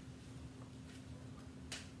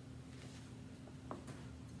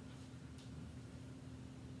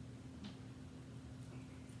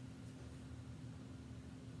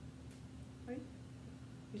 Wait.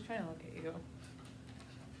 He's trying to look at you.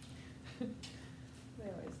 They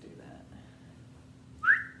always do that.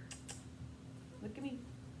 Look at me.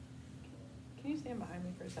 Can you stand behind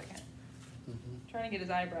me for a second? Mm-hmm. Trying to get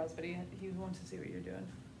his eyebrows, but he wants to see what you're doing.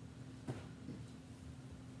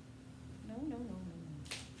 No, no, no, no,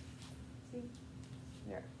 no. See?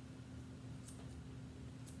 There.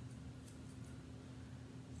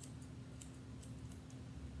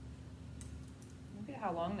 Look at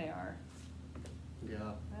how long they are.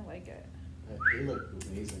 Yeah. I like it. They look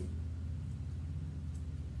amazing.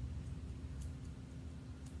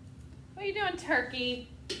 What are you doing, turkey?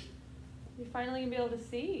 You're finally gonna be able to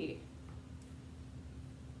see.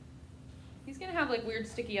 He's gonna have like weird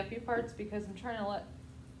sticky uppy parts because I'm trying to let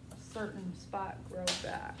a certain spot grow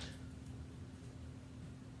back.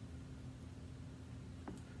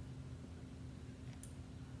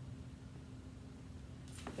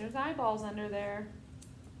 There's eyeballs under there.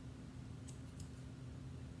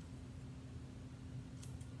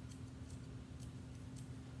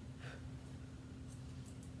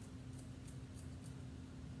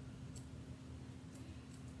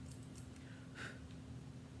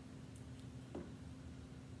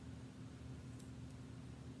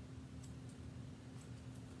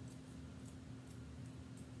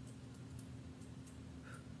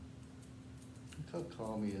 Look how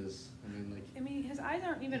calm he is. I mean, his eyes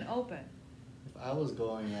aren't even open. If I was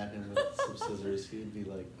going at him with some scissors, he'd be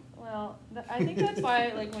like. Well, I think that's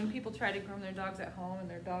why, like, when people try to groom their dogs at home and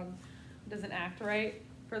their dog doesn't act right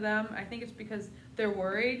for them, I think it's because they're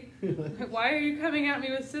worried. Like, why are you coming at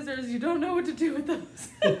me with scissors? You don't know what to do with those.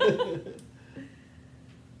 I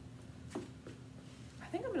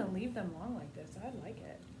think I'm gonna leave them long like this. I like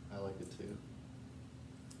it. I like it too.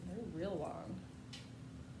 They're real long.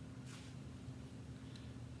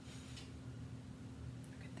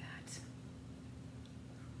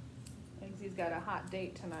 He's got a hot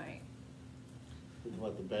date tonight. With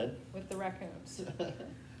what, the bed? With the raccoons.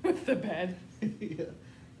 With the bed. Yeah.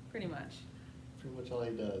 Pretty much. Pretty much all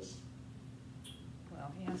he does.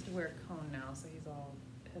 Well, he has to wear a cone now, so he's all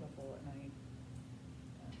pitiful at night.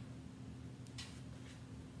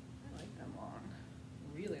 I like them long.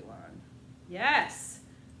 Really long. Yes!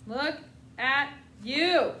 Look at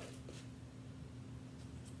you!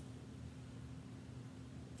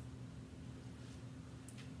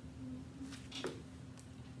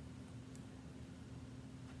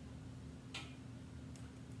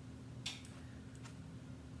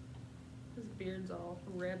 Beard's all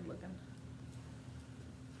red looking.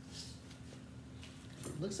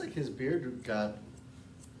 Looks like his beard got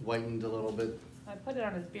whitened a little bit. I put it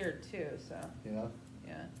on his beard too, so. Yeah?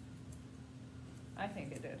 Yeah. I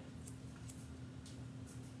think it did.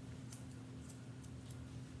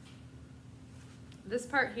 This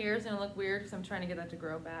part here is gonna look weird because I'm trying to get that to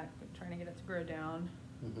grow back. I'm trying to get it to grow down.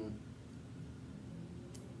 Mm-hmm.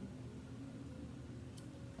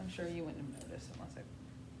 I'm sure you wouldn't have noticed unless I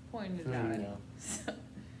pointed it Mm, out. no. So.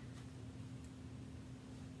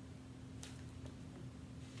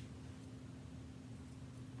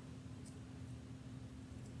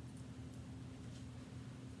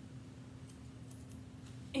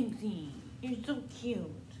 Egzy, you're so cute.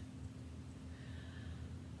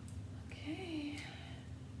 Okay,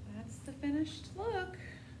 that's the finished look.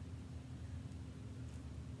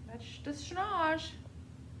 That's the schnauzer.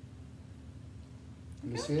 Let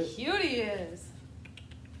me Look see how it. cute he is.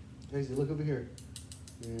 Egzy, look over here.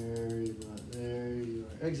 There you are. There you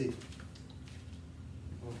are. Egzy.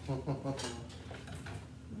 I'm gonna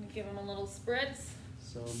give him a little spritz.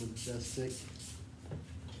 So majestic.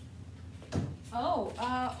 Oh,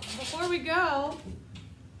 before we go,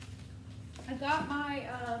 I got my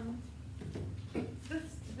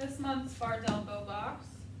this month's Bardell Bow box.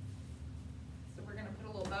 So we're gonna put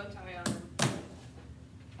a little bow tie on them.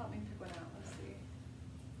 Help me pick one out. Let's see.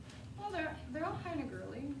 Well, they're all kind of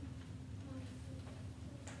girly.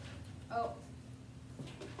 Oh.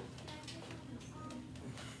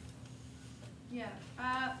 Yeah.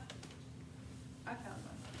 I found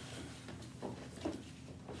one.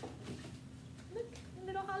 Look, a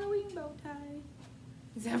little Halloween bow tie.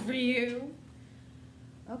 Is that for you?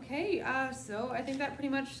 Okay, so I think that pretty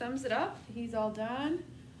much sums it up. He's all done.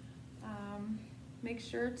 Make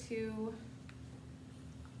sure to,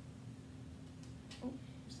 oh,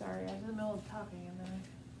 sorry, I was in the middle of talking and then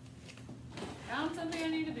I found something I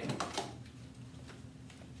need to do.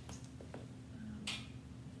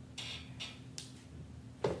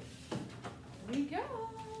 There we go.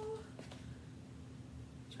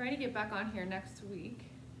 Try to get back on here next week.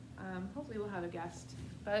 Hopefully we'll have a guest,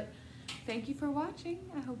 but thank you for watching.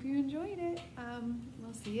 I hope you enjoyed it.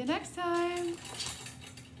 We'll see you next time.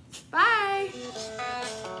 Bye.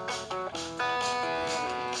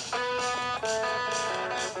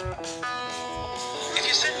 If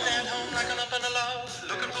you're sitting at home like an up and a love,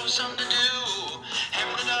 looking for something to do,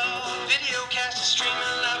 Hannah Margheim Videocast is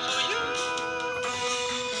streaming live for you.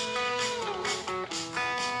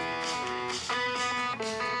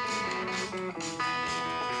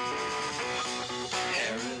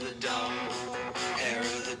 Hair of the dog, hair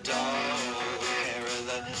of the dog, hair of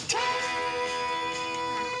the dog.